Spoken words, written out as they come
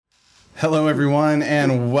Hello, everyone,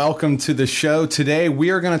 and welcome to the show. Today,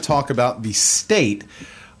 we are going to talk about the state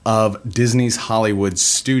of Disney's Hollywood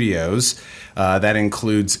Studios. That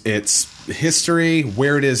includes its history,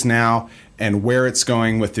 where it is now, and where it's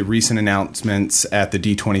going with the recent announcements at the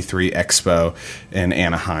D23 Expo in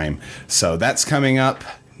Anaheim. So that's coming up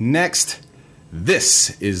next.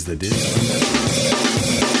 This is the Disney.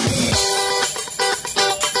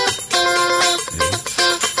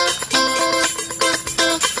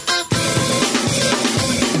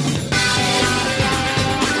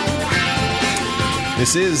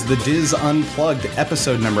 This is the Diz Unplugged,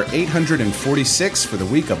 episode number 846 for the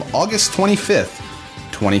week of August 25th,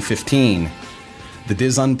 2015. The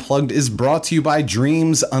Diz Unplugged is brought to you by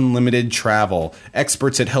Dreams Unlimited Travel,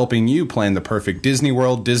 experts at helping you plan the perfect Disney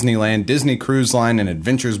World, Disneyland, Disney Cruise Line, and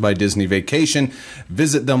Adventures by Disney vacation.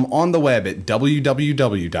 Visit them on the web at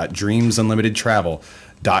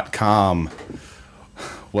www.dreamsunlimitedtravel.com.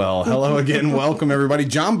 Well, hello again. Welcome, everybody.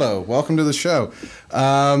 Jumbo, welcome to the show.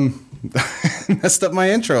 Messed up my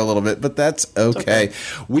intro a little bit, but that's okay.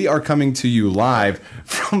 We are coming to you live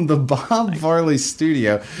from the Bob Varley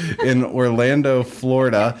studio in Orlando,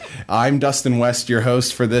 Florida. I'm Dustin West, your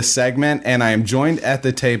host for this segment, and I am joined at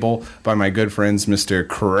the table by my good friends, Mr.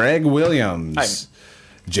 Craig Williams, Hi.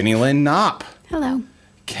 Jenny Lynn Knopp, hello,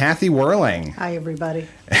 Kathy Whirling, hi everybody,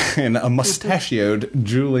 and a mustachioed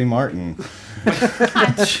Julie Martin.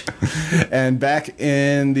 And back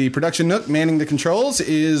in the production nook, manning the controls,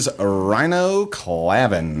 is Rhino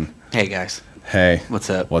Clavin. Hey guys. Hey.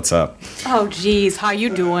 What's up? What's up? Oh, geez, how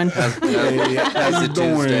you doing? How's it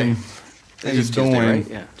Tuesday? It's Tuesday, right?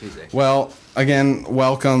 Yeah, Tuesday. Well, again,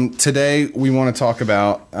 welcome. Today we want to talk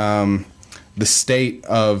about the state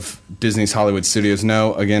of Disney's Hollywood Studios.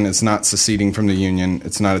 No, again, it's not seceding from the Union.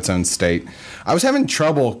 It's not its own state. I was having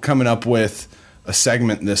trouble coming up with a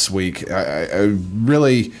segment this week. I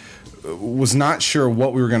really was not sure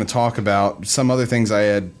what we were going to talk about. Some other things I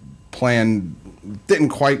had planned didn't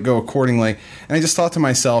quite go accordingly. And I just thought to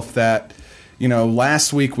myself that,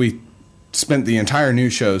 last week we spent the entire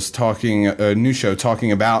news show talking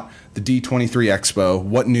about the D23 Expo,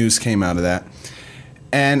 what news came out of that.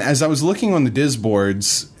 And as I was looking on the Diz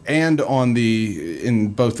boards and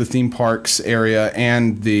in both the theme parks area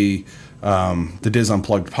and the Diz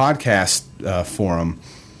Unplugged podcast forum,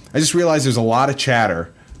 I just realized there's a lot of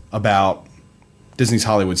chatter about Disney's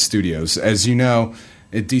Hollywood Studios. As you know,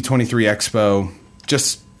 at D23 Expo,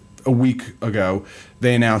 just a week ago,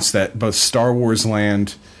 they announced that both Star Wars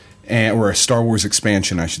Land, or a Star Wars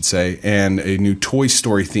expansion, I should say, and a new Toy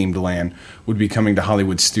Story themed land would be coming to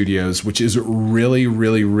Hollywood Studios, which is really,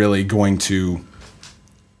 really, really going to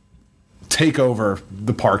take over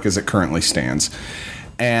the park as it currently stands.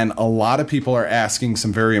 And a lot of people are asking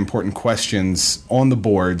some very important questions on the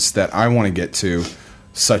boards that I want to get to,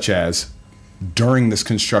 such as, during this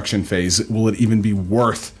construction phase, will it even be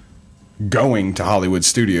worth going to Hollywood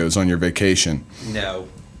Studios on your vacation? No.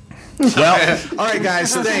 Well, all right,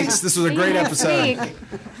 guys, thanks. This was a great episode.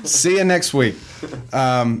 See you next week.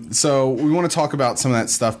 So we want to talk about some of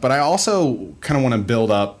that stuff, but I also kind of want to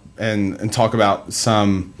build up and talk about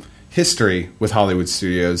some history with Hollywood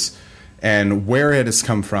Studios and where it has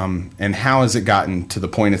come from, and how has it gotten to the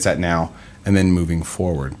point it's at now, and then moving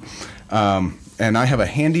forward. And I have a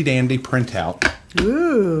handy-dandy printout.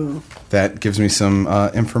 Ooh. That gives me some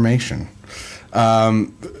information.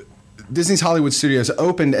 Disney's Hollywood Studios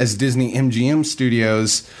opened as Disney MGM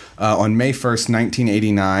Studios on May 1st,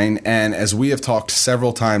 1989, and as we have talked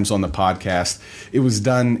several times on the podcast, it was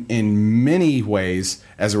done in many ways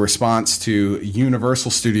as a response to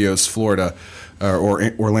Universal Studios Florida, or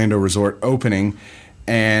Orlando Resort opening,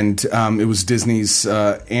 and it was Disney's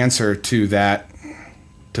answer to that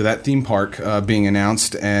theme park being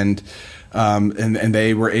announced, and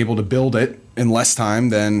they were able to build it in less time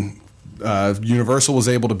than Universal was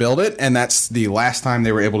able to build it, and that's the last time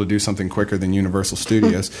they were able to do something quicker than Universal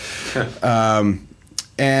Studios. And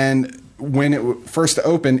when it first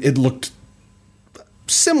opened, it looked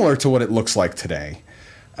similar to what it looks like today.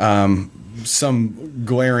 Some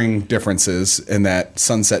glaring differences in that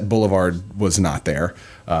Sunset Boulevard was not there.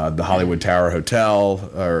 The Hollywood Tower Hotel,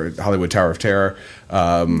 or Hollywood Tower of Terror.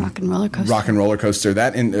 Rock and Roller Coaster.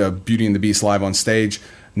 That and Beauty and the Beast Live on Stage,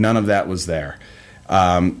 none of that was there.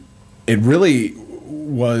 It really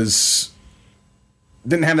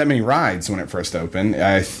didn't have that many rides when it first opened.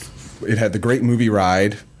 It had the Great Movie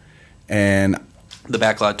Ride and the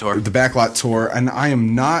Backlot Tour. And I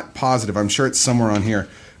am not positive, I'm sure it's somewhere on here,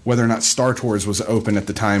 whether or not Star Tours was open at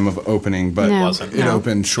the time of opening, but No. it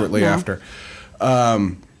opened shortly after.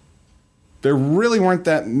 there really weren't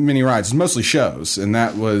that many rides, mostly shows. And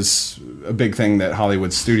that was a big thing that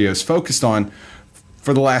Hollywood Studios focused on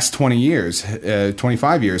for the last 20 years,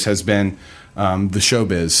 25 years, has been the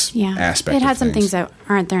showbiz aspect. It had of some things things that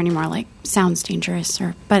aren't there anymore, like Sounds Dangerous,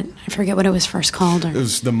 but I forget what it was first called. It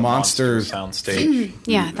was the Monster Soundstage.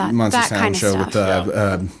 Yeah, that Monster that Sound kind of Show stuff.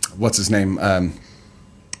 with what's his name?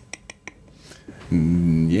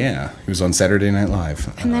 Yeah, he was on Saturday Night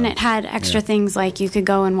Live. And then it had extra things like you could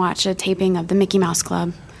go and watch a taping of the Mickey Mouse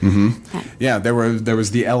Club. Mm-hmm. Yeah, there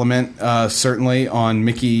was the Element certainly on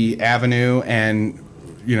Mickey Avenue, and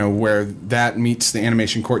where that meets the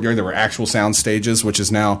animation courtyard. There were actual sound stages, which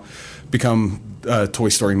has now become Toy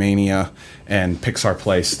Story Mania and Pixar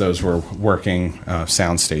Place. Those were working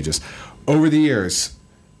sound stages. Over the years,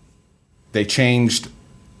 they changed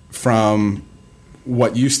from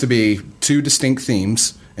what used to be two distinct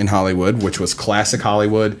themes in Hollywood, which was classic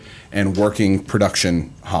Hollywood and working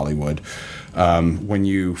production Hollywood. When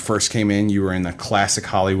you first came in, you were in the classic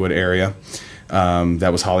Hollywood area.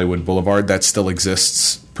 That was Hollywood Boulevard. That still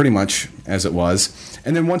exists pretty much as it was.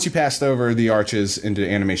 And then once you passed over the arches into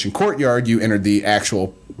Animation Courtyard, you entered the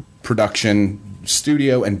actual production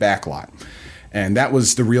studio and backlot. And that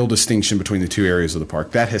was the real distinction between the two areas of the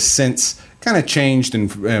park. That has since kind of changed and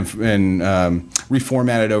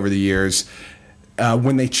reformatted over the years.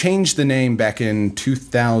 When they changed the name back in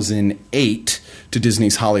 2008 to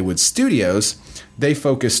Disney's Hollywood Studios, they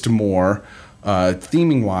focused more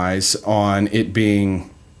theming-wise on it being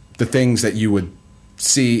the things that you would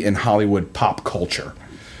see in Hollywood pop culture,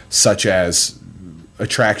 such as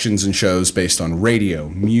attractions and shows based on radio,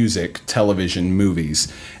 music, television,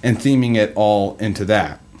 movies, and theming it all into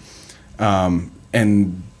that.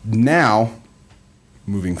 And now,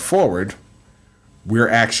 moving forward, we're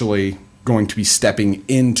actually going to be stepping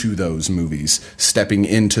into those movies, stepping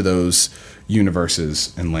into those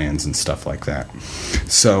universes and lands and stuff like that.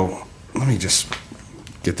 So let me just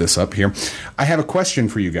get this up here. I have a question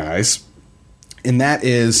for you guys, and that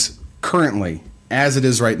is currently, as it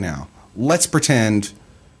is right now, let's pretend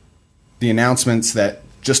the announcements that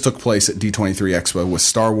just took place at D23 Expo with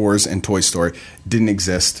Star Wars and Toy Story didn't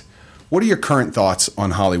exist. What are your current thoughts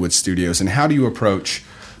on Hollywood Studios, and how do you approach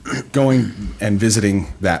going and visiting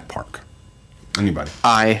that park? Anybody?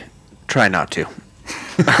 I try not to.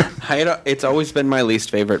 It's always been my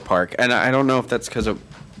least favorite park, and I don't know if that's because of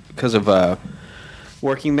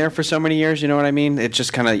working there for so many years. You know what I mean? It's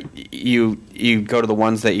just kind of you go to the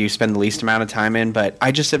ones that you spend the least amount of time in. But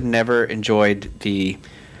I just have never enjoyed the.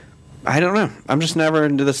 I don't know. I'm just never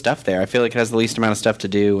into the stuff there. I feel like it has the least amount of stuff to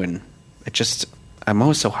do, and it just. I'm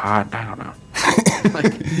always so hot. I don't know.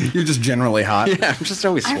 You're just generally hot. Yeah, I'm just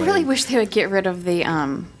always sweating. I really wish they would get rid of the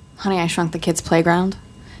Honey, I Shrunk the Kids playground.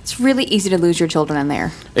 It's really easy to lose your children in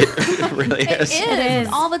there. It really is. It is.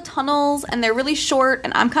 All the tunnels, and they're really short,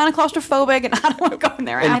 and I'm kind of claustrophobic, and I don't want to go in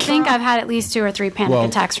there. I think I've had at least 2 or 3 panic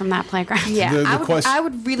attacks from that playground. Yeah, The I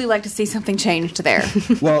would really like to see something changed there.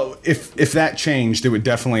 Well, if that changed, it would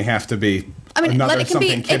definitely have to be it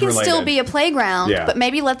can kid-related. still be a playground, Yeah. but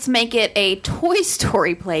maybe let's make it a Toy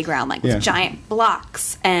Story playground, like with giant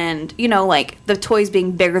blocks, and like the toys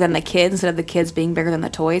being bigger than the kids instead of the kids being bigger than the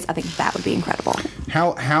toys. I think that would be incredible.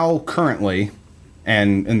 How currently,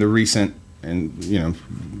 and in the recent, and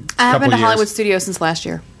I haven't been to years, Hollywood Studios since last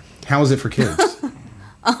year. How is it for kids?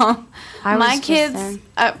 My kids,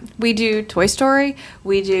 we do Toy Story,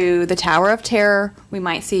 we do the Tower of Terror, we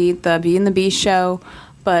might see the Beauty and the Beast show,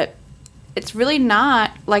 but it's really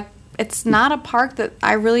not, it's not a park that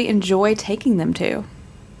I really enjoy taking them to.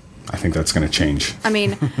 I think that's going to change. I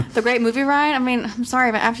mean, the Great Movie Ride, I'm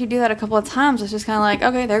sorry, but after you do that a couple of times, it's just kind of like,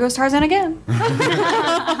 okay, there goes Tarzan again.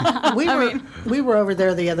 We were over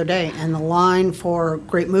there the other day, and the line for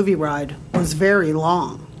Great Movie Ride was very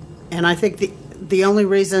long. And I think the only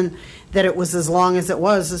reason that it was as long as it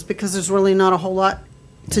was is because there's really not a whole lot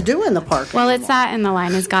to do in the park. Well, it's that, and the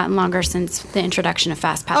line has gotten longer since the introduction of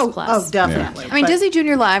Fast Pass Plus. Oh, definitely. I mean, Disney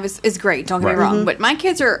Junior Live is great, don't get me wrong, but my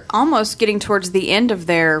kids are almost getting towards the end of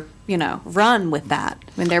their, run with that.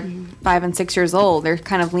 When they're 5 and 6 years old, they're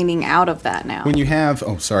kind of leaning out of that now. When you have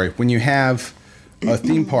a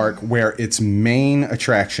theme park where its main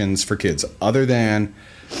attractions for kids, other than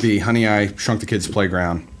the Honey, I Shrunk the Kids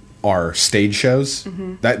playground, are stage shows,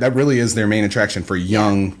 that really is their main attraction for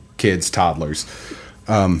young kids, toddlers.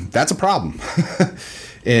 That's a problem.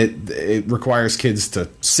 It requires kids to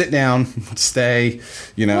sit down, stay,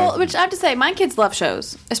 Well, which I have to say, my kids love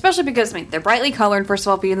shows, especially because, they're brightly colored. First of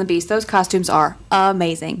all, Beauty and the Beast, those costumes are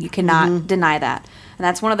amazing. You cannot deny that. And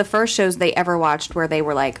that's one of the first shows they ever watched where they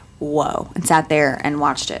were like, whoa, and sat there and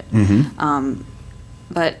watched it.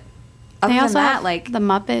 But other They than also that, have like the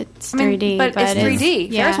Muppets 3D, but it's 3D.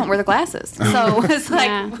 Yeah. Ferris won't wear the glasses, so it's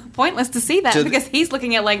like pointless to see that because he's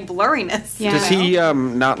looking at like blurriness. Yeah. Does he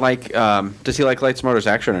not like? Does he like Lights, Motors,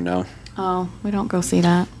 Action or no? Oh, we don't go see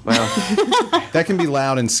that. Well, That can be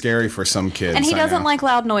loud and scary for some kids. And he I doesn't know. like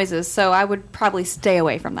loud noises, so I would probably stay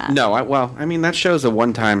away from that. no. I mean, that show's a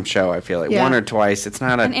one-time show. I feel like Yeah. one or twice. It's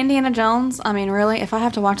not a. And Indiana Jones, I mean, really, if I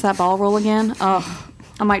have to watch that ball roll again,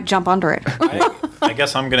 I might jump under it. I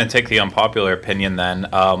guess I'm going to take the unpopular opinion then.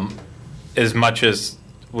 As much as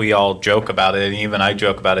we all joke about it, and even I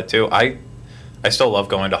joke about it too, I still love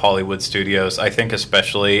going to Hollywood Studios. I think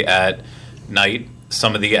especially at night,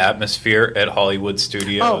 some of the atmosphere at Hollywood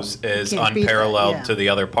Studios is can't beat that, unparalleled yeah. to the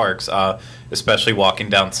other parks, especially walking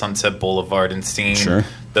down Sunset Boulevard and seeing Sure.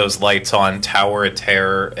 those lights on Tower of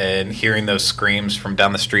Terror and hearing those screams from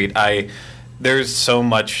down the street. There's so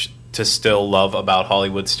much to still love about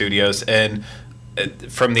Hollywood Studios, and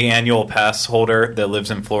from the annual pass holder that lives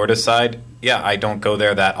in Florida side, I don't go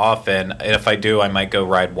there that often. If I do, I might go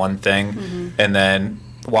ride one thing and then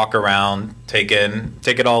walk around, take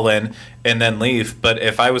it all in, and then leave. But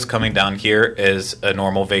if I was coming down here as a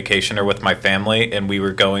normal vacationer with my family and we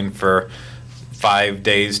were going for 5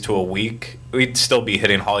 days to a week, we'd still be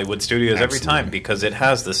hitting Hollywood Studios every time because it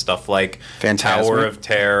has this stuff like Phantasmic? Tower of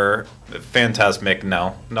Terror. Phantasmic,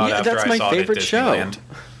 no. Not Yeah, after that's I my saw favorite it at show. Disneyland.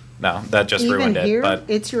 No, that just Even ruined here, it. But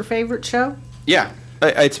it's your favorite show? Yeah,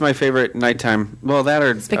 it's my favorite nighttime. Well, that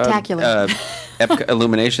or Spectacular.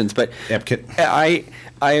 Illuminations, but Epcot.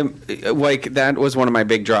 I am like that was one of my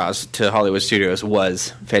big draws to Hollywood Studios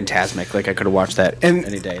was Phantasmic. Like I could have watched that And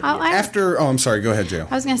any day. I'm sorry. Go ahead, Joe.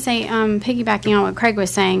 I was going to say, piggybacking on what Craig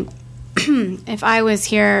was saying, if I was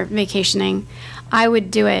here vacationing, I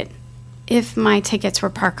would do it if my tickets were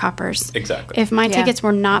park hoppers. Exactly. If my Yeah. tickets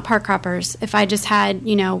were not park hoppers, if I just had,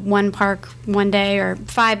 one park one day or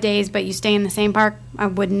 5 days, but you stay in the same park, I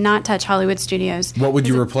would not touch Hollywood Studios. What would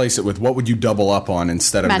you replace it with? What would you double up on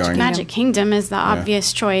instead of going? Magic Kingdom is the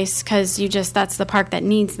obvious choice because that's the park that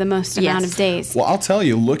needs the most amount of days. Well, I'll tell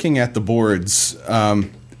you, looking at the boards,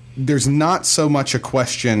 there's not so much a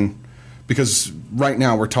question because right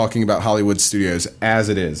now we're talking about Hollywood Studios as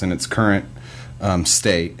it is in its current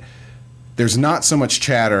state. There's not so much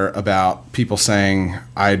chatter about people saying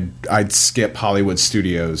I'd skip Hollywood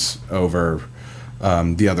Studios over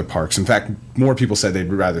the other parks. In fact, more people said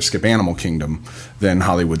they'd rather skip Animal Kingdom than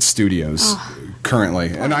Hollywood Studios currently.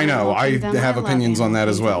 And I know I Kingdom. have I love opinions on that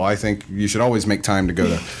Animal as well. I think you should always make time to go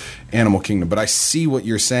to Animal Kingdom. But I see what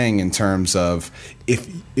you're saying in terms of if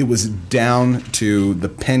it was down to the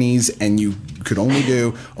pennies and you could only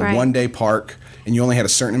do a Right. one-day park and you only had a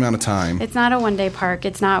certain amount of time. It's not a one-day park.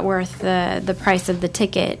 It's not worth the price of the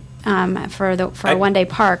ticket for a one-day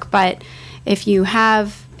park. But if you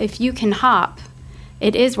can hop,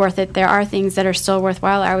 it is worth it. There are things that are still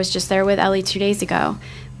worthwhile. I was just there with Ellie 2 days ago.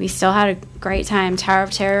 We still had a great time. Tower of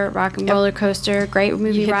Terror, Rock and Roller Coaster, great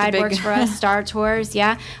movie hit the ride big- works for us. Star Tours,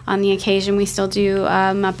 yeah. On the occasion, we still do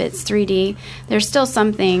Muppets 3D. There's still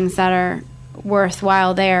some things that are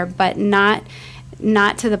worthwhile there, but not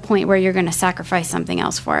to the point where you're going to sacrifice something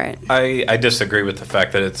else for it. I disagree with the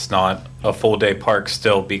fact that it's not a full day park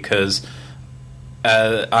still because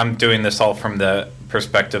I'm doing this all from the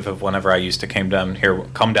perspective of whenever I used to come down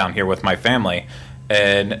here with my family,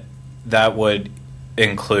 and that would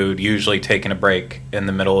include usually taking a break in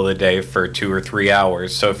the middle of the day for 2 or 3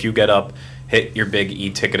 hours. So if you get up, hit your big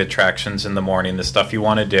e-ticket attractions in the morning, the stuff you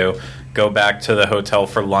want to do, go back to the hotel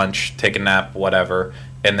for lunch, take a nap, whatever,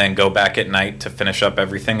 and then go back at night to finish up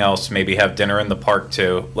everything else, maybe have dinner in the park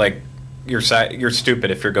too. Like, you're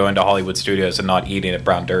stupid if you're going to Hollywood Studios and not eating at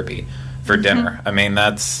Brown Derby for dinner. I mean,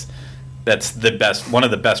 that's the best, one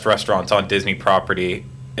of the best restaurants on Disney property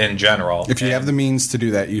in general. If you have the means to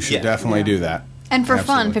do that, you should definitely do that. And for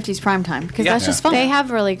Absolutely. fun, 50s prime time because Yeah. that's just fun. They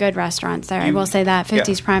have really good restaurants there. I will say that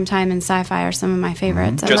 50s Primetime and Sci-Fi are some of my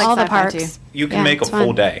favorites. Just- Of all the Sci-Fi, parks, too. You can Yeah, make a it's full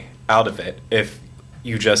fun. day out of it if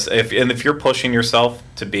you're pushing yourself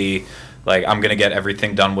to be like, I'm going to get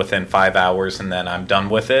everything done within 5 hours and then I'm done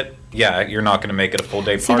with it. Yeah, you're not going to make it a full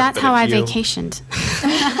day See, park. that's but how if I you- vacationed.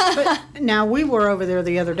 Now, we were over there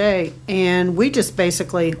the other day, and we just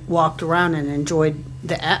basically walked around and enjoyed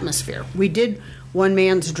the atmosphere. We did One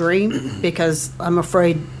Man's Dream because I'm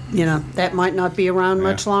afraid, that might not be around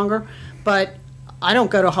much longer. But I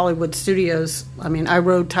don't go to Hollywood Studios. I mean, I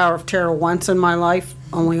rode Tower of Terror once in my life,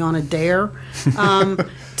 only on a dare.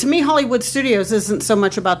 To me, Hollywood Studios isn't so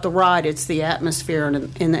much about the ride, it's the atmosphere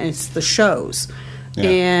and it's the shows. Yeah.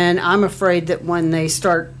 And I'm afraid that when they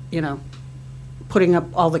start, putting up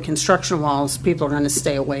all the construction walls, people are going to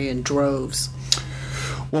stay away in droves.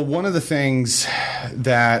 Well, one of the things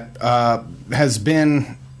that has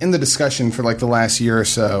been in the discussion for like the last year or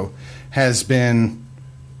so has been,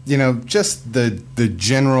 just the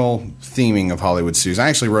general theming of Hollywood studios. I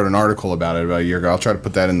actually wrote an article about it about a year ago. I'll try to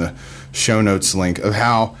put that in the show notes link of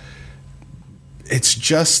how it's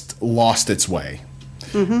just lost its way.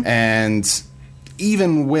 Mm-hmm. And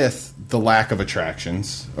even with the lack of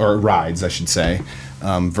attractions, or rides, I should say,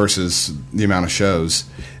 versus the amount of shows,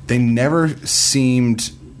 they never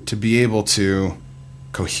seemed to be able to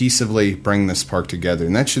cohesively bring this park together.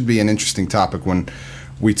 And that should be an interesting topic when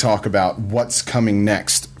we talk about what's coming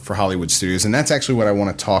next for Hollywood studios. And that's actually what I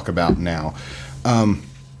want to talk about now.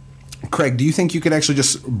 Craig, do you think you could actually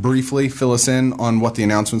just briefly fill us in on what the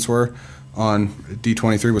announcements were on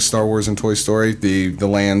D23 with Star Wars and Toy Story, the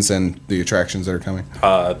lands and the attractions that are coming?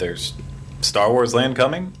 There's Star Wars Land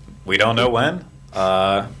coming. We don't know when.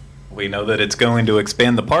 We know that it's going to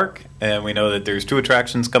expand the park, and we know that there's 2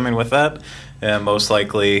 attractions coming with that, and most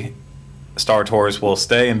likely Star Tours will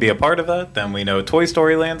stay and be a part of that. Then we know Toy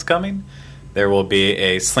Story Land's coming. There will be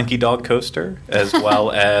a Slinky Dog coaster, as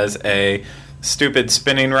well as a stupid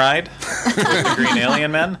spinning ride with the Green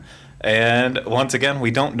Alien Men. And once again,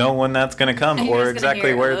 we don't know when that's going to come or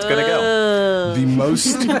exactly where it's going to go.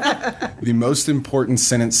 The most important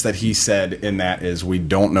sentence that he said in that is, "We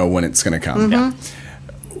don't know when it's going to come." Mm-hmm. Yeah.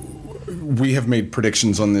 We have made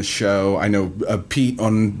predictions on this show. I know Pete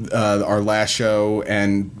on our last show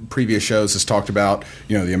and previous shows has talked about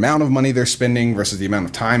the amount of money they're spending versus the amount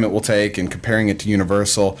of time it will take, and comparing it to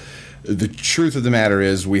Universal. The truth of the matter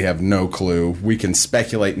is, we have no clue. We can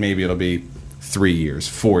speculate. Maybe it'll be 3 years,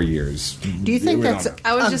 4 years. Do you think that's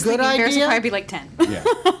I was a just good thinking idea? theirs will probably be like 10. Yeah.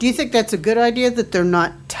 Do you think that's a good idea that they're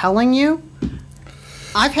not telling you?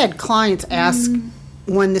 I've had clients ask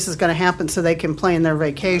when this is going to happen so they can plan their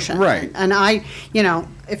vacation. Right. And I,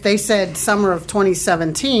 if they said summer of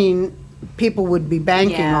 2017, people would be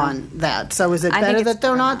banking on that. So is it I better think it's that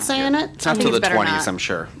they're better not not. saying it? It's not think till the it's better 20s, not. I'm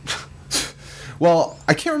sure. Well,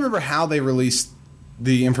 I can't remember how they released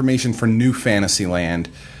the information for New Fantasyland,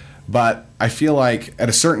 but I feel like at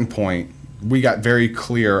a certain point we got very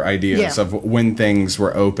clear ideas of when things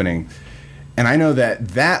were opening. And I know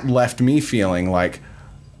that left me feeling like,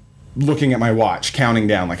 looking at my watch, counting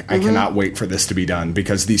down, like, I cannot wait for this to be done,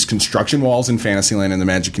 because these construction walls in Fantasyland and the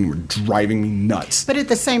Magic Kingdom were driving me nuts. But at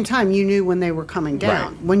the same time, you knew when they were coming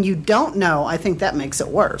down. Right. When you don't know, I think that makes it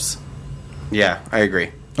worse. Yeah, I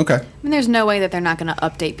agree. Okay. I mean, there's no way that they're not going to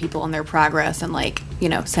update people on their progress and,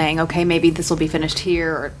 saying, okay, maybe this will be finished here,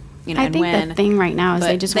 or, I and think when. the thing right now is But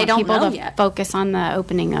they just they want don't people know to yet. focus on the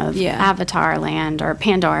opening of Yeah. Avatar Land, or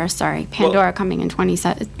Pandora, coming in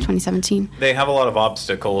 2017. They have a lot of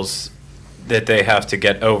obstacles that they have to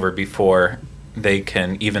get over before they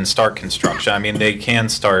can even start construction. I mean, they can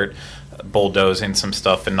start bulldozing some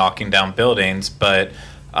stuff and knocking down buildings, but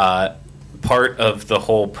part of the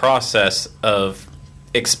whole process of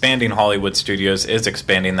expanding Hollywood Studios is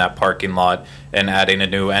expanding that parking lot and adding a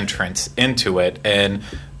new entrance into it. And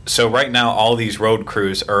so right now, all these road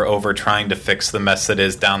crews are over trying to fix the mess that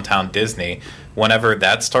is downtown Disney. Whenever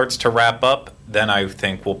that starts to wrap up, then I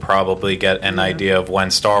think we'll probably get an idea of when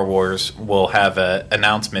Star Wars will have an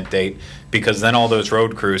announcement date, because then all those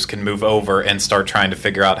road crews can move over and start trying to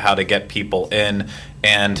figure out how to get people in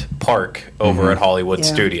and park over at Hollywood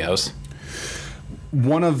Studios.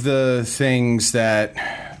 One of the things that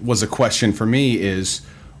was a question for me is,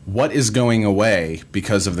 what is going away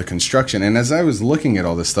because of the construction? And as I was looking at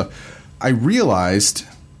all this stuff, I realized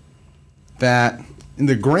that in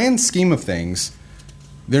the grand scheme of things,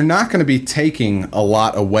 they're not going to be taking a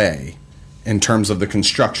lot away in terms of the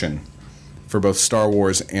construction for both Star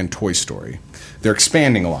Wars and Toy Story. They're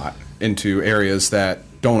expanding a lot into areas that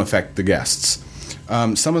don't affect the guests.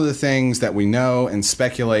 Some of the things that we know and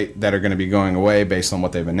speculate that are going to be going away based on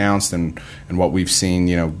what they've announced and what we've seen,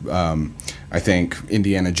 I think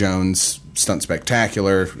Indiana Jones Stunt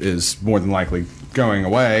Spectacular is more than likely going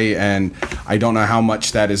away, and I don't know how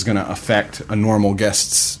much that is going to affect a normal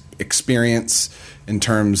guest's experience in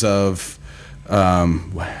terms of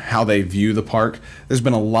how they view the park. There's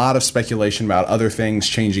been a lot of speculation about other things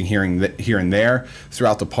changing here and there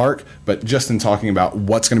throughout the park, but just in talking about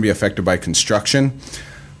what's going to be affected by construction,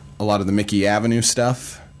 a lot of the Mickey Avenue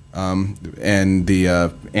stuff and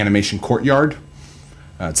the animation courtyard.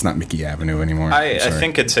 It's not Mickey Avenue anymore. I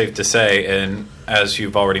think it's safe to say, and as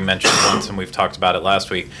you've already mentioned once and we've talked about it last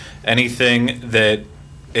week, anything that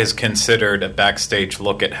is considered a backstage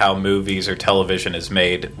look at how movies or television is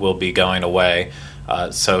made will be going away.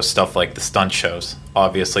 So stuff like the stunt shows,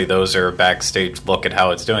 obviously those are a backstage look at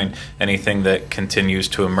how it's doing. Anything that continues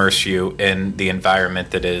to immerse you in the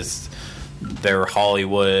environment that is their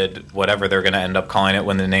Hollywood, whatever they're going to end up calling it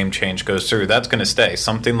when the name change goes through, that's going to stay.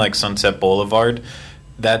 Something like Sunset Boulevard,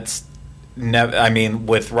 that's never. I mean,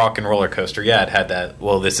 with Rock and Roller Coaster, yeah, it had that.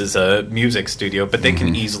 Well, this is a music studio, but they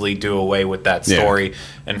can easily do away with that story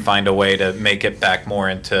and find a way to make it back more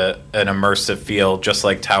into an immersive feel, just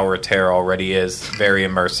like Tower of Terror already is very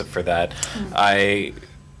immersive for that.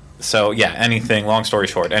 So yeah, anything. Long story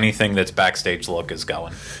short, anything that's backstage look is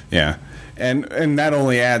going. Yeah. And that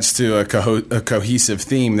only adds to a cohesive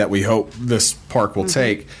theme that we hope this park will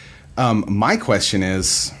take. My question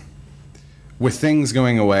is, with things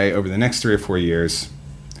going away over the next 3 or 4 years,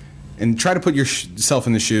 and try to put yourself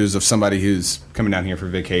in the shoes of somebody who's coming down here for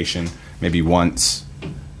vacation, maybe once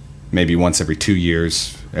every 2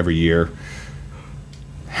 years, every year.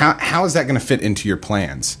 How is that going to fit into your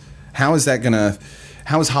plans? How is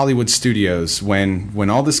Hollywood Studios when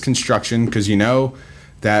all this construction, because you know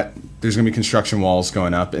that there's going to be construction walls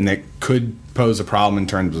going up, and that could pose a problem in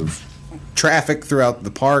terms of traffic throughout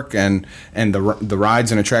the park and the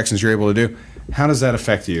rides and attractions you're able to do. How does that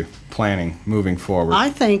affect you planning moving forward? I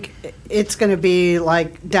think it's going to be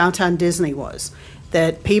like downtown Disney was,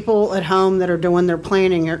 that people at home that are doing their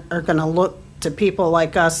planning are going to look to people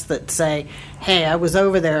like us that say, hey, I was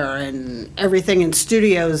over there and everything in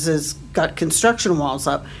studios has got construction walls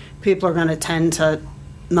up. People are going to tend to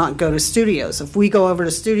not go to studios. If we go over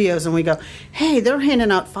to studios and we go, hey, they're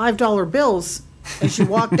handing out $5 bills as you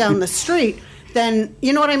walk down the street, then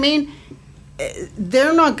you know what I mean?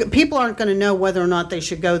 People aren't going to know whether or not they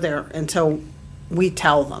should go there until we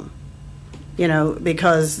tell them,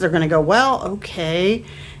 because they're going to go, well, okay.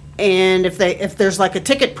 And if there's like a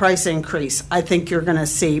ticket price increase, I think you're going to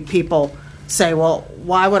see people say, well,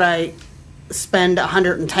 why would I spend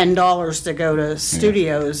 $110 to go to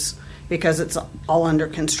studios because it's all under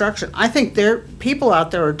construction? I think people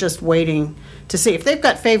out there are just waiting to see. If they've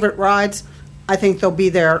got favorite rides, I think they'll be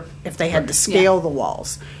there if they had to scale the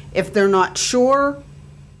walls. If they're not sure,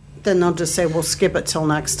 then they'll just say, we'll skip it till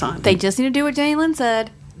next time. They just need to do what Jenny Lynn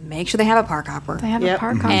said. Make sure they have a park hopper. They have a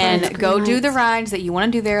park hopper. And go do the rides that you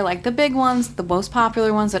want to do there, like the big ones, the most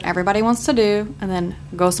popular ones that everybody wants to do, and then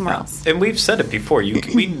go somewhere else. And we've said it before.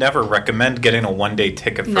 We never recommend getting a one-day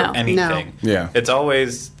ticket for anything. No. Yeah. It's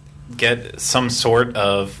always get some sort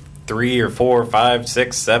of 3 or 4 or 5,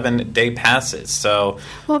 6, 7 day passes. So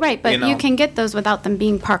right, but you can get those without them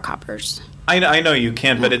being park hoppers. I know you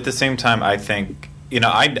can, but at the same time, I think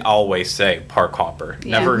I'd always say park hopper.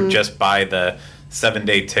 Never just buy the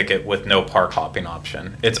 7-day ticket with no park hopping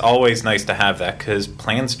option. It's always nice to have that because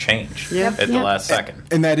plans change at the last second.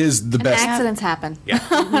 And that is the best. Accidents happen. Yeah.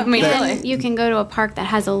 I mean, really. You can go to a park that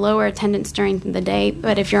has a lower attendance during the day,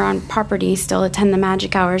 but if you're on property, still attend the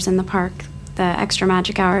magic hours in the park, the extra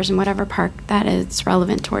magic hours in whatever park that is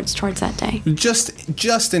relevant towards that day.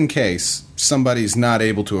 Just in case somebody's not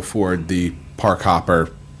able to afford the park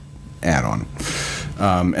hopper add-on,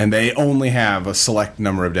 and they only have a select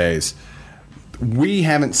number of days. We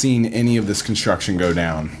haven't seen any of this construction go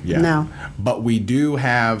down yet. No. But we do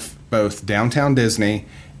have both Downtown Disney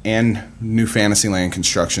and New Fantasyland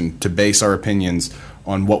construction to base our opinions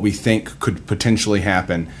on what we think could potentially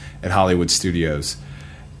happen at Hollywood Studios.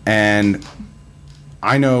 And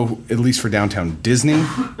I know, at least for Downtown Disney,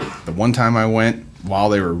 the one time I went, while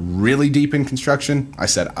they were really deep in construction, I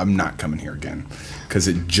said, I'm not coming here again because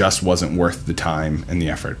it just wasn't worth the time and the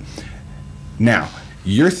effort. Now,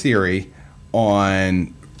 your theory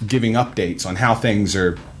on giving updates on how things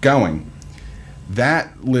are going,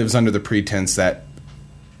 that lives under the pretense that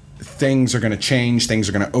things are going to change, things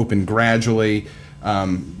are going to open gradually,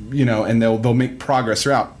 and they'll make progress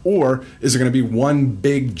throughout. Or is there going to be one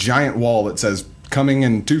big giant wall that says coming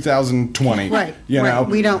in 2020? Right.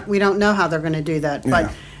 We don't know how they're going to do that.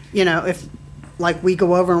 But if like we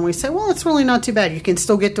go over and we say, well, it's really not too bad. You can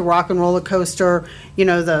still get the Rock and Roller Coaster,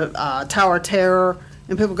 the Tower of Terror.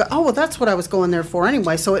 And people go, oh, well, that's what I was going there for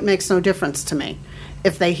anyway, so it makes no difference to me.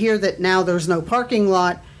 If they hear that now there's no parking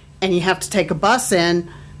lot and you have to take a bus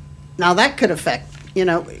in, now that could affect,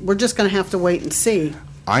 we're just going to have to wait and see.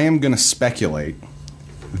 I am going to speculate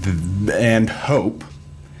and hope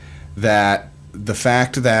that the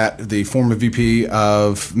fact that the former VP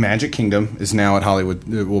of Magic Kingdom is now at Hollywood,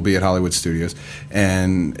 will be at Hollywood Studios,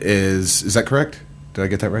 and is that correct? Did I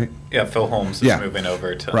get that right? Yeah, Phil Holmes is moving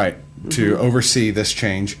over to... Right. To oversee this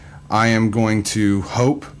change, I am going to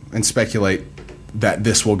hope and speculate that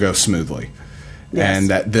this will go smoothly, and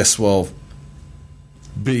that this will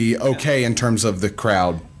be okay in terms of the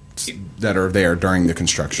crowd that are there during the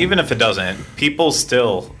construction. Even if it doesn't, people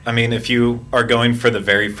still, if you are going for the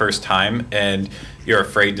very first time and you're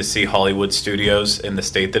afraid to see Hollywood Studios in the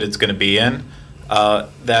state that it's going to be in,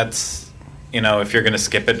 that's if you're going to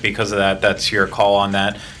skip it because of that, that's your call on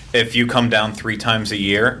that. If you come down 3 times a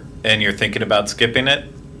year and you're thinking about skipping it,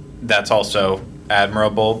 that's also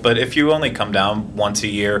admirable. But if you only come down once a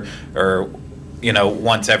year or,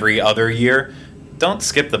 once every other year, don't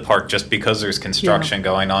skip the park just because there's construction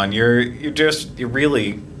going on. You're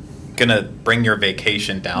really gonna bring your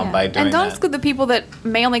vacation down by doing that. And don't skip the people that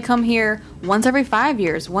may only come here once every 5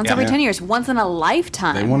 years, once every 10 years, once in a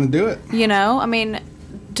lifetime. They want to do it.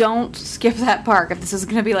 Don't skip that park if this is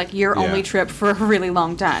going to be like your only trip for a really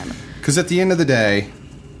long time. Because at the end of the day,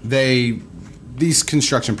 these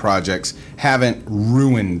construction projects haven't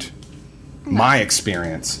ruined my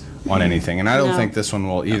experience on anything, and I don't think this one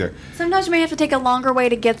will either. Sometimes you may have to take a longer way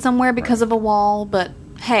to get somewhere because of a wall, but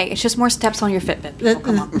hey, it's just more steps on your Fitbit.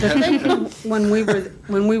 The thing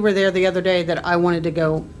when we were there the other day that I wanted to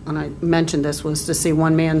go, and I mentioned this, was to see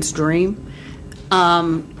One Man's Dream.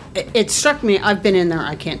 It struck me, I've been in there,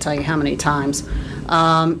 I can't tell you how many times.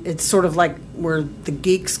 It's sort of like where the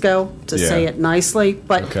geeks go, to say it nicely.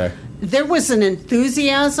 But there was an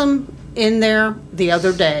enthusiasm in there the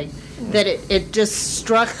other day that it just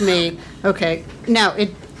struck me. Okay, now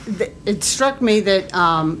it struck me that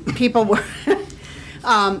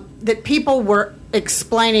people were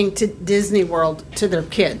explaining to Disney World to their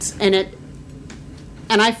kids, and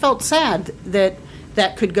I felt sad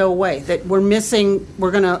that could go away. That we're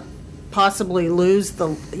going to possibly lose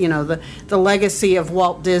the legacy of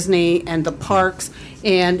Walt Disney and the parks.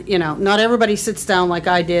 And not everybody sits down like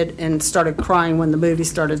I did and started crying when the movie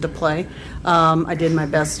started to play. I did my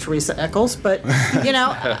best, Teresa Eccles, but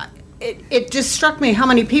it just struck me how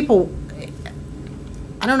many people.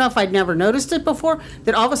 I don't know if I'd never noticed it before,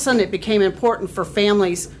 that all of a sudden it became important for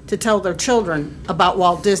families to tell their children about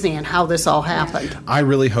Walt Disney and how this all happened. I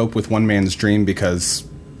really hope with One Man's Dream, because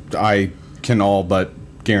I can all but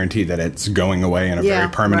guarantee that it's going away in a very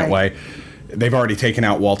permanent way. They've already taken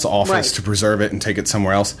out Walt's office to preserve it and take it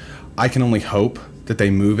somewhere else. I can only hope that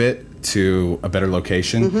they move it to a better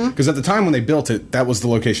location, because at the time when they built it, that was the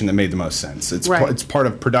location that made the most sense. It's part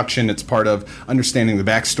of production. It's part of understanding the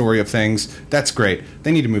backstory of things. That's great.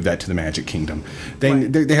 They need to move that to the Magic Kingdom.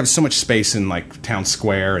 They have so much space in like Town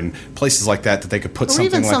Square and places like that they could put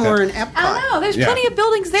something like that. Or even somewhere in Epcot. I don't know. There's plenty of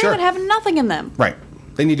buildings there that have nothing in them. Right.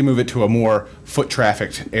 They need to move it to a more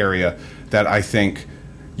foot-trafficked area that I think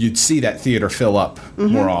you'd see that theater fill up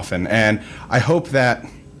more often. And I hope that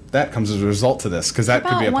comes as a result to this, because that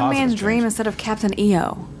could be a positive One Man's change. Dream instead of Captain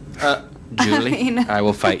EO. Julie, I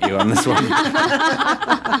will fight you on this one.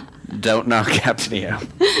 Don't knock Captain EO.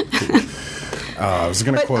 I was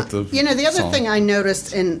going to quote the the other song. thing I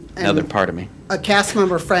noticed in Another part of me. A cast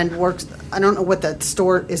member friend works, I don't know what that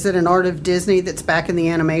store, is it an Art of Disney that's back in the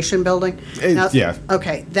animation building? Yeah.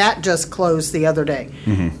 Okay, that just closed the other day.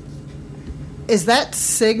 Is that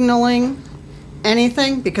signaling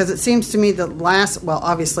anything? Because it seems to me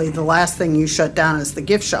obviously the last thing you shut down is the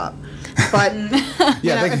gift shop. But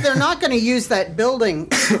if they're not going to use that building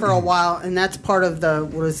for a while, and that's part of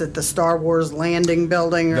the Star Wars landing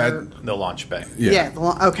building? Or the launch bay.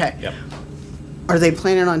 Okay. Yep. Are they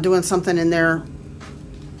planning on doing something in there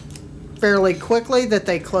fairly quickly that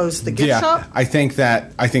they close the gift shop? I think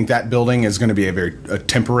that building is going to be a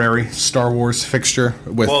temporary Star Wars fixture.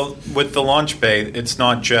 With the launch bay, it's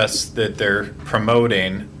not just that they're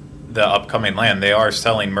promoting the upcoming land; they are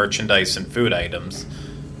selling merchandise and food items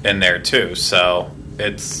in there too. So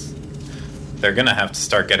they're going to have to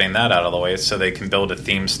start getting that out of the way so they can build a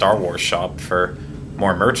themed Star Wars shop for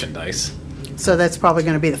more merchandise. So that's probably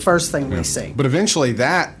going to be the first thing we see. But eventually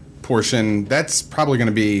that portion, that's probably going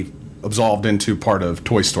to be absolved into part of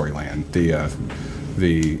Toy Story Land,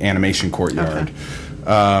 the animation courtyard.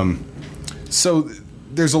 Okay. So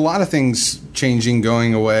there's a lot of things changing,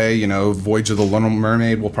 going away. Voyage of the Little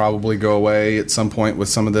Mermaid will probably go away at some point with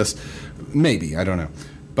some of this. Maybe, I don't know.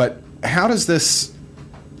 But how does this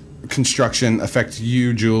construction affect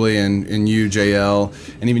you, Julie, and you, JL,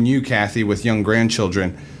 and even you, Kathy, with young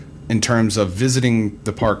grandchildren in terms of visiting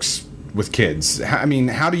the parks with kids? I mean,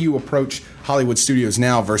 how do you approach Hollywood Studios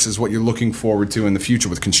now versus what you're looking forward to in the future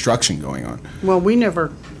with construction going on? Well,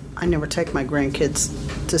 I never take my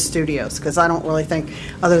grandkids to studios because I don't really think,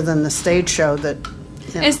 other than the stage show, that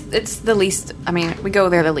it's the least. I mean, we go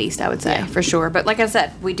there the least, I would say, for sure. But like I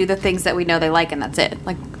said, we do the things that we know they like, and that's it.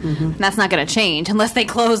 Like, and that's not going to change unless they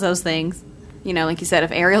close those things. Like you said,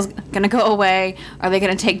 if Ariel's going to go away, are they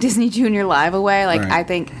going to take Disney Junior Live away? Like,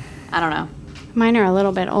 right. I don't know. Mine are a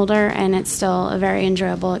little bit older, and it's still a very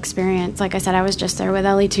enjoyable experience. Like I said, I was just there with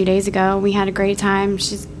Ellie 2 days ago. We had a great time.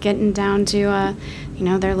 She's getting down to,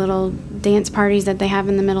 their little dance parties that they have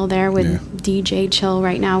in the middle there with DJ Chill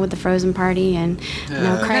right now with the Frozen Party, and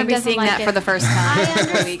Craig be doesn't seeing like that it. for the first time. I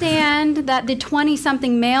understand that the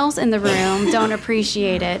 20-something males in the room don't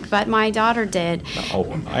appreciate it, but my daughter did.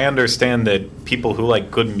 Oh, I understand that people who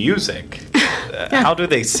like good music, how do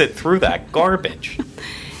they sit through that garbage?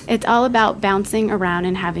 It's all about bouncing around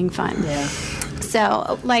and having fun. Yeah.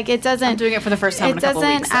 So, it doesn't. I'm doing it for the first time in a couple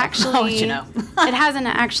doesn't weeks. So actually. I'll let you know. It hasn't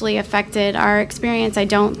actually affected our experience. I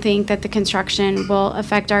don't think that the construction will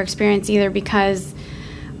affect our experience either, because,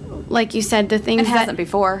 like you said, the things It hasn't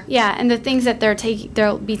before. Yeah, and the things that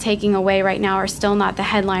they'll be taking away right now are still not the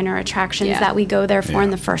headliner attractions that we go there for in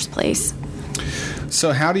the first place.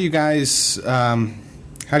 So, how do you guys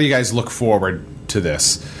look forward to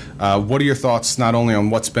this? What are your thoughts not only on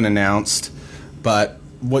what's been announced, but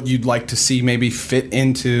what you'd like to see maybe fit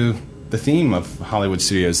into the theme of Hollywood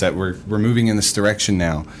Studios, that we're moving in this direction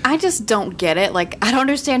now? I just don't get it. I don't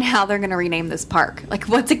understand how they're going to rename this park.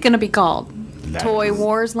 What's it going to be called? Toy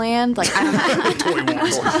Wars Land? I don't know. Toy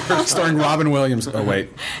Wars. Starring Robin Williams. Oh, wait.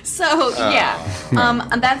 So, yeah.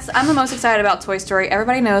 I'm the most excited about Toy Story.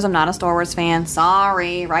 Everybody knows I'm not a Star Wars fan.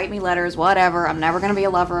 Sorry. Write me letters, whatever. I'm never going to be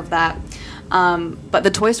a lover of that. But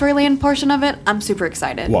the Toy Story Land portion of it, I'm super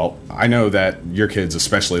excited. Well, I know that your kids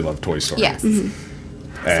especially love Toy Story. Yes.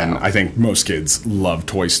 Mm-hmm. And I think most kids love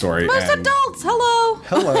Toy Story. Most adults, hello.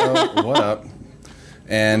 Hello, what up?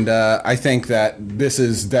 And I think that this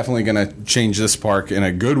is definitely going to change this park in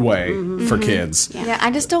a good way for kids. Yeah,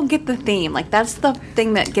 I just don't get the theme. That's the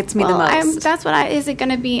thing that gets me the most. That's what is it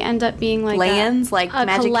going to end up being lands, a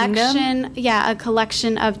Magic collection? Kingdom? Yeah, a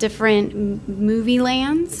collection of different movie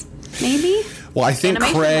lands, maybe. Well, I think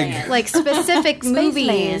Animation Craig... land. Specific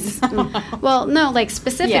movies. Well, no,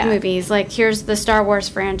 specific movies. Here's the Star Wars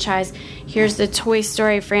franchise. Here's the Toy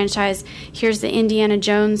Story franchise. Here's the Indiana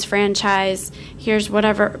Jones franchise. Here's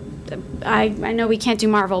whatever. I know we can't do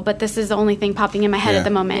Marvel, but this is the only thing popping in my head at the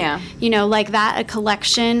moment. Yeah. Like that, a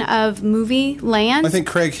collection of movie lands. I think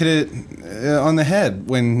Craig hit it on the head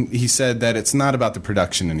when he said that it's not about the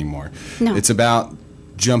production anymore. No. It's about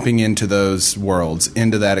jumping into those worlds,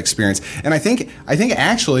 into that experience. And I think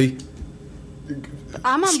actually,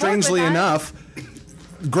 I'm on strangely board with that. enough,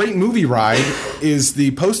 Great Movie Ride is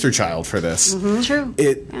the poster child for this. Mm-hmm. True.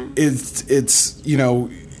 It's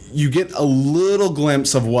you get a little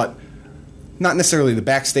glimpse of what, not necessarily the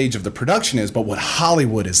backstage of the production is, but what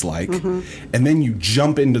Hollywood is like. Mm-hmm. And then you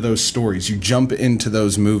jump into those stories. You jump into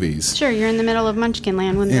those movies. Sure, you're in the middle of Munchkin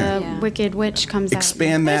Land when the Wicked Witch comes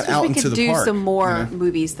Expand that out into the park. We could do some more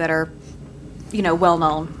movies that are, well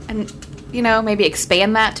known, and maybe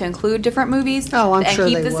expand that to include different movies. Oh, I'm sure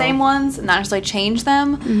and keep they the will. same ones, not necessarily change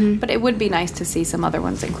them. Mm-hmm. But it would be nice to see some other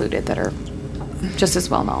ones included that are just as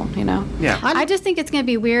well known. Yeah. I just think it's going to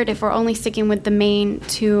be weird if we're only sticking with the main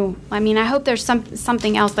two. I mean, I hope there's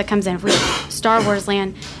something else that comes in. If we have Star Wars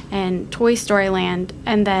Land and Toy Story Land,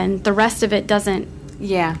 and then the rest of it doesn't.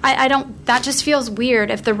 Yeah. I don't. That just feels weird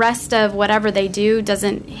if the rest of whatever they do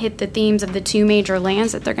doesn't hit the themes of the two major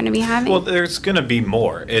lands that they're going to be having. Well, there's going to be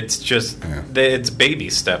more. It's just it's baby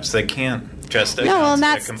steps. They can't just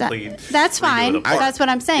that's complete. That's fine. That's what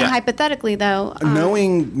I'm saying. Yeah. Hypothetically, though,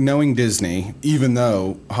 knowing Disney, even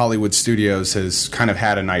though Hollywood Studios has kind of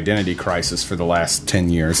had an identity crisis for the last 10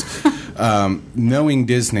 years, knowing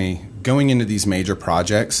Disney going into these major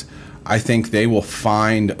projects, I think they will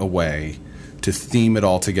find a way to theme it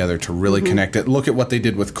all together, to really connect it. Look at what they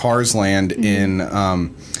did with Cars Land in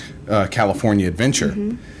California Adventure.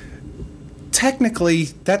 Technically,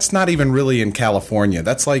 that's not even really in California.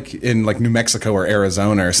 That's in New Mexico or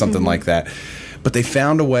Arizona or something like that. But they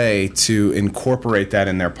found a way to incorporate that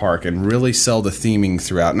in their park and really sell the theming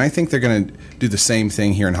throughout. And I think they're going to do the same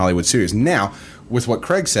thing here in Hollywood Studios. Now, with what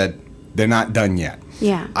Craig said, they're not done yet.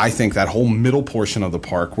 Yeah. I think that whole middle portion of the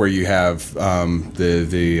park where you have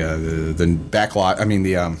the back lot,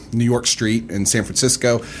 the New York Street in San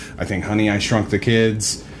Francisco, I think Honey, I Shrunk the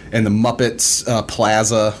Kids, and the Muppets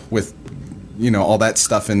Plaza with, all that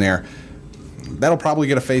stuff in there. That'll probably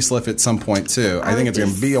get a facelift at some point, too. I think it's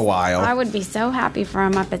going to be a while. I would be so happy for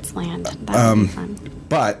a Muppets Land. That would be fun.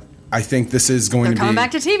 But I think this is going to be... coming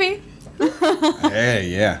back to TV. Hey,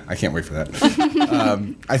 yeah. I can't wait for that.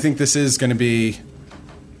 I think this is going to be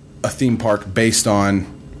a theme park based on,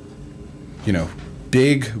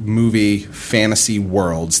 big movie fantasy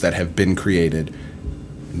worlds that have been created,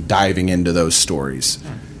 diving into those stories.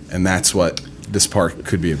 And that's what this park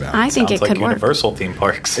could be about. I think Sounds it could like work. Universal theme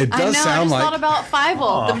parks. It does sound I like... thought about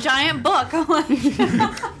Fievel, the giant book.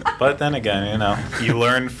 But then again, you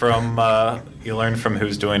learn from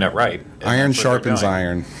who's doing it right. And Iron that's what they're sharpens doing.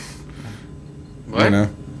 iron. What?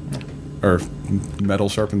 or metal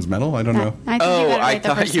sharpens metal. I don't know. I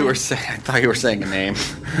thought you were saying a name.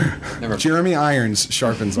 Jeremy Irons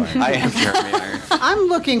sharpens iron. I am Jeremy Irons. I'm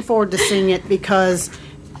looking forward to seeing it because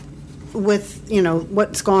with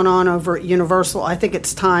what's gone on over at Universal, I think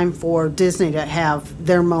it's time for Disney to have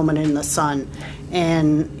their moment in the sun,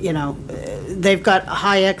 and they've got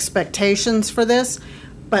high expectations for this.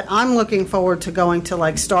 But I'm looking forward to going to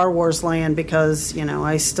like Star Wars Land because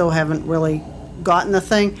I still haven't really gotten the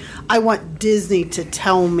thing. I want Disney to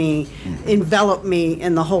tell me, envelop me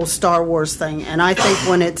in the whole Star Wars thing. And I think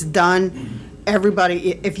when it's done,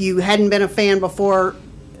 everybody, if you hadn't been a fan before,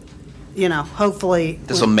 hopefully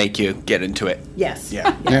this will make you get into it. Yes.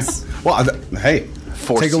 Yeah. Yes. Yeah. Well, hey,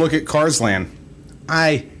 take a look at Cars Land.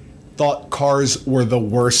 I thought Cars were the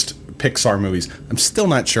worst Pixar movies. I'm still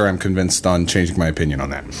not sure I'm convinced on changing my opinion on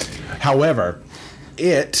that. However,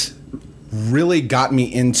 it really got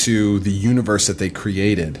me into the universe that they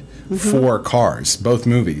created for Cars, both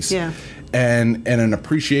movies. Yeah. And an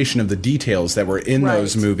appreciation of the details that were in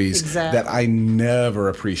those movies exactly. that I never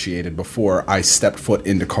appreciated before I stepped foot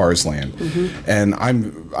into Cars Land. And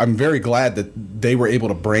I'm very glad that they were able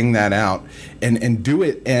to bring that out and do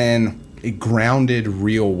it in a grounded,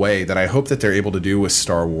 real way that I hope that they're able to do with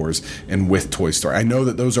Star Wars and with Toy Story. I know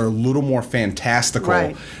that those are a little more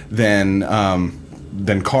fantastical than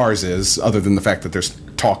Cars is, other than the fact that there's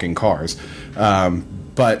talking cars.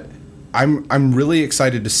 But I'm really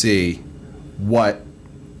excited to see what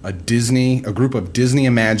a group of Disney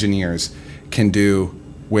Imagineers can do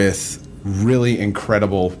with really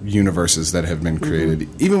incredible universes that have been created.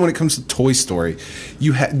 Even when it comes to Toy Story,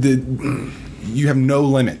 you have no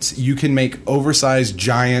limits. You can make oversized,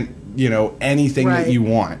 giant, anything that you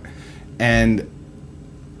want, and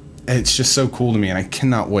it's just so cool to me. And I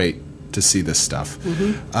cannot wait to see this stuff.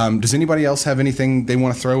 Does anybody else have anything they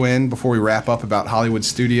want to throw in before we wrap up about Hollywood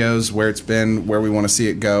Studios, where it's been, where we want to see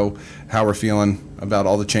it go, how we're feeling about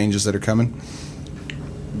all the changes that are coming?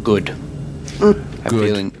 Good.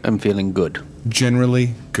 I'm feeling good.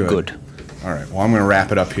 Generally good. All right. Well, I'm going to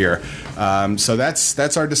wrap it up here. So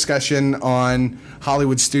that's our discussion on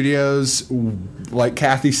Hollywood Studios. Like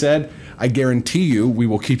Kathy said, I guarantee you we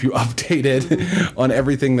will keep you updated on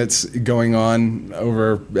everything that's going on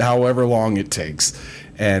over however long it takes.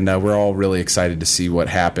 And we're all really excited to see what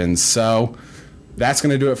happens. So that's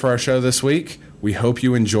going to do it for our show this week. We hope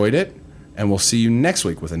you enjoyed it. And we'll see you next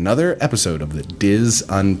week with another episode of the Diz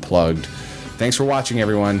Unplugged. Thanks for watching,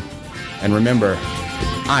 everyone. And remember,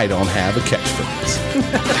 I don't have a catchphrase.